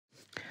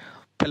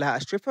Pull out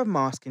a strip of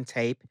masking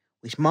tape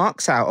which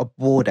marks out a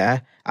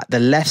border at the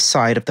left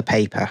side of the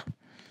paper.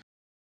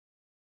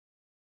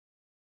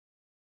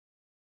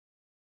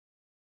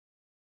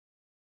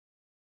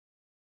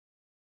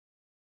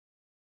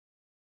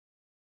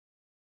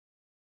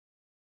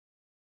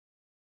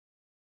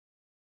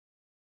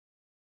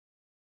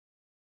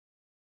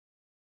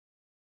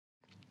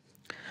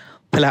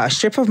 Pull out a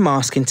strip of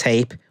masking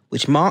tape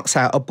which marks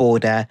out a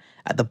border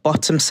at the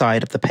bottom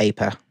side of the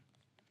paper.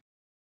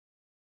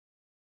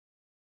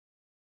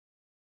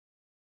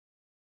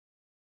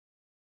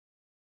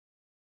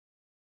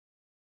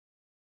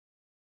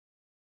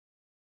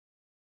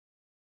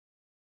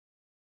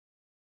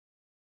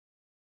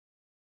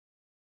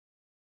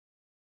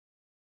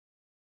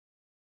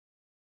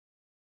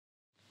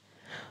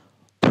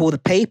 Pull the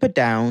paper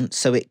down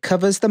so it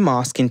covers the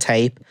masking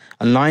tape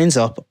and lines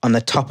up on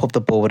the top of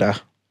the border.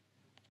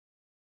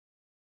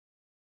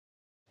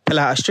 Pull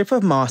out a strip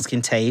of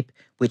masking tape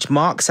which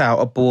marks out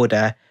a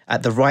border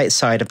at the right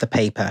side of the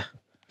paper.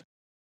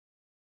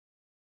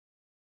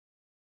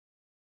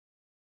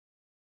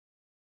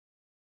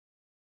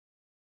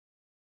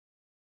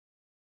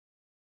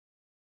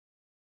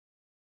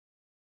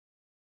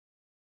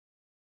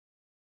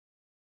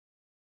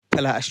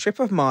 Pull out a strip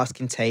of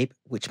masking tape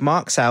which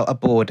marks out a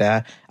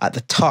border at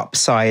the top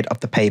side of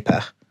the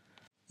paper.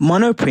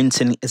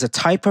 Monoprinting is a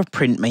type of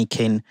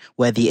printmaking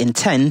where the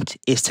intent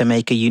is to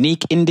make a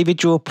unique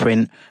individual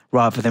print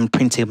rather than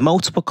printing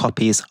multiple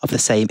copies of the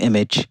same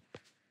image.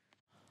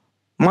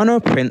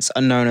 Monoprints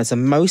are known as the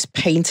most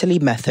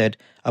painterly method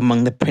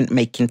among the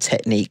printmaking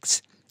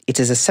techniques. It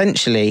is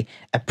essentially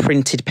a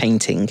printed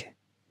painting.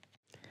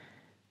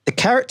 The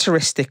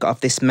characteristic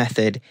of this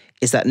method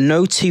is that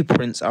no two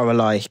prints are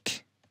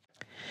alike.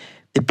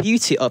 The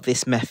beauty of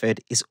this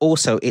method is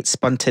also its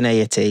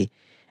spontaneity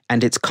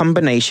and its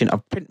combination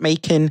of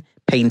printmaking,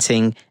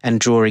 painting, and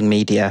drawing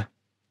media.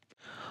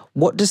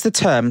 What does the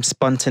term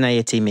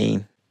spontaneity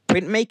mean?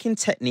 Printmaking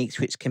techniques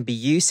which can be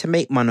used to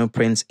make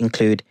monoprints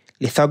include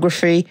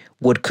lithography,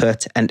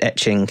 woodcut, and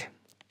etching.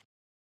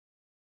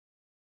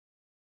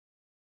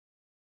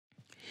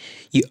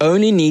 You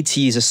only need to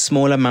use a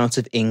small amount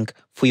of ink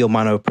for your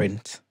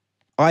monoprint.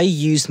 I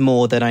used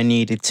more than I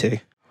needed to.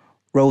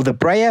 Roll the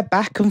brayer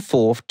back and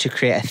forth to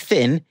create a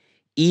thin,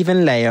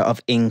 even layer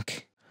of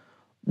ink.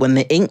 When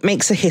the ink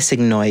makes a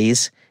hissing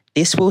noise,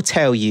 this will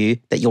tell you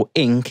that your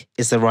ink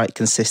is the right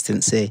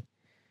consistency.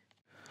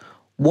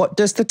 What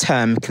does the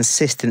term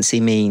consistency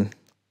mean?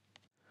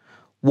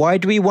 Why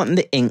do we want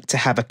the ink to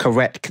have a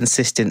correct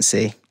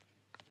consistency?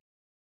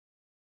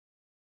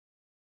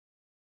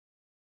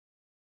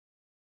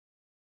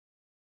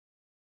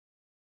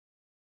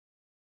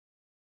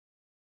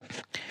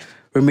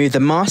 Remove the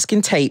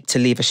masking tape to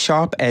leave a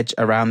sharp edge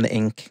around the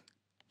ink.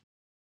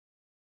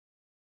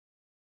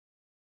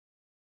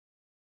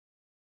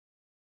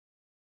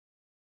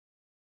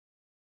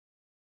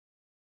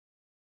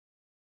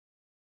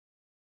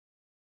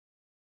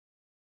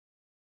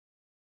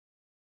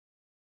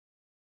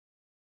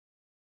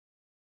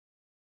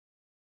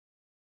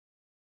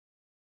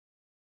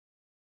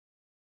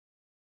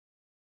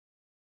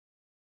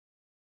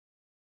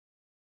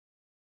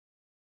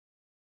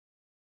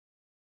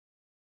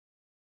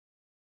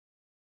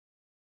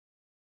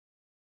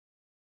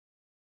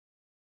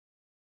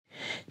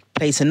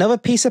 Place another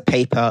piece of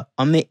paper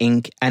on the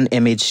ink and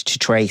image to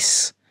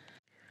trace.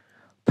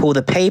 Pull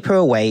the paper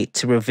away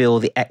to reveal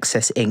the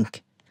excess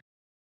ink.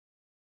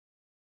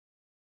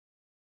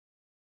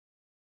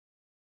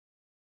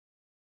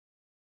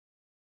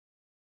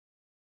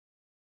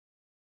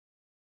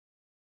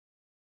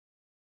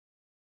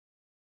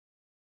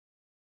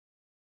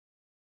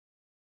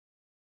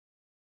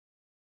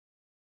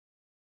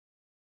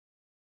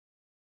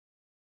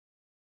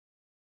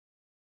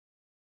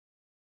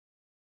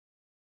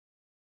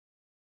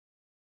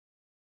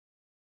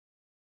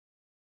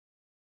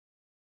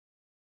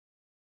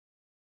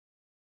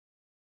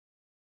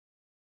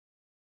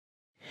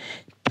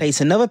 Place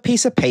another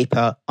piece of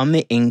paper on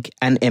the ink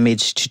and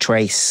image to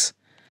trace.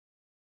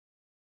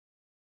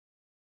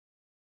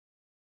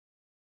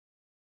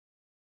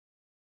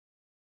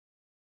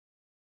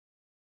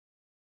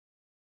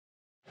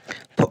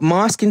 Put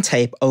masking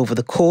tape over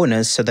the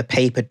corners so the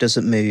paper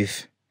doesn't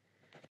move.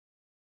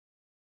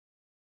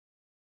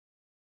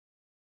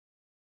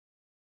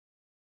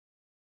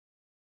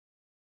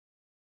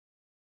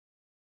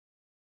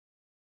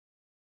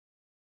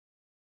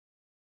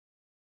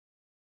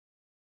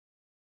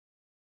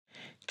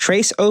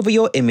 Trace over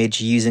your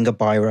image using a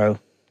biro.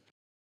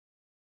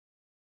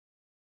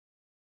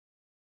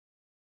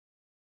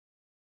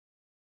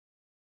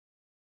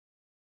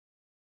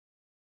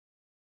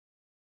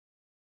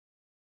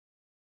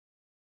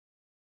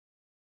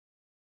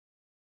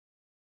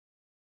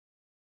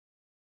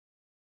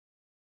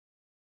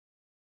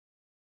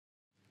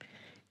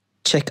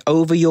 Check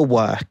over your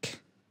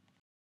work.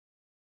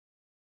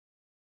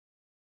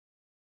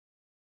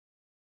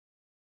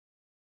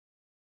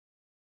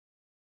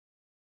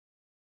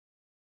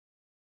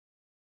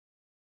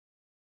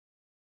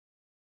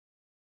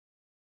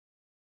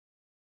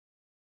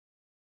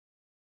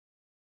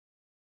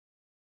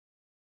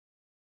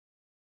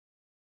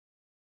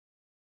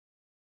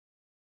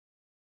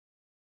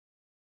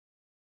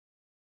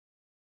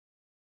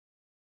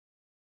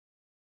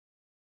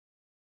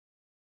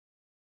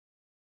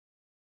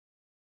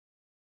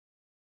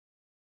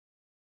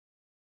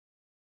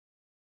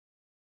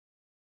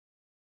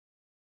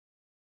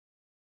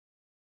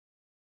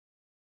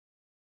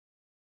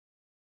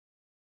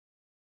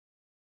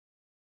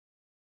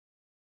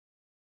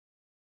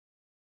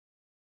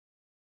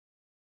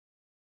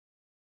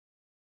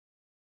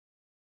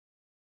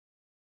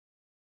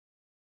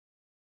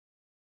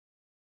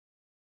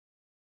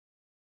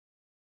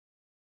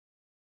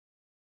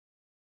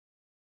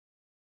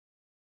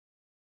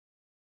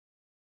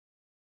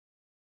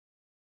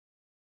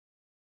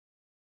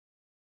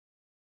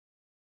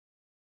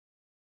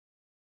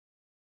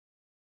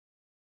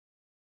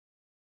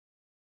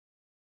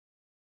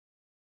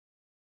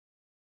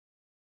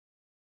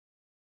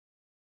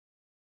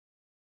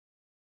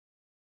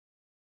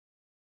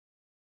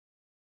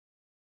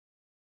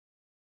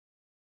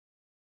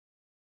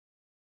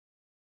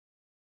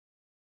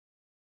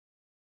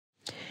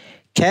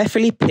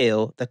 Carefully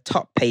peel the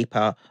top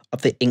paper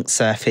of the ink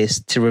surface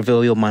to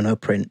reveal your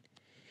monoprint.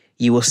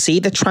 You will see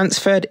the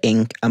transferred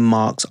ink and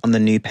marks on the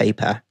new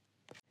paper.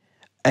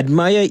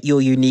 Admire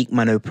your unique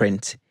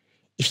monoprint.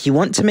 If you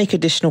want to make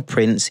additional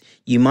prints,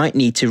 you might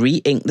need to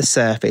re-ink the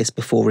surface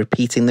before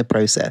repeating the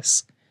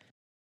process.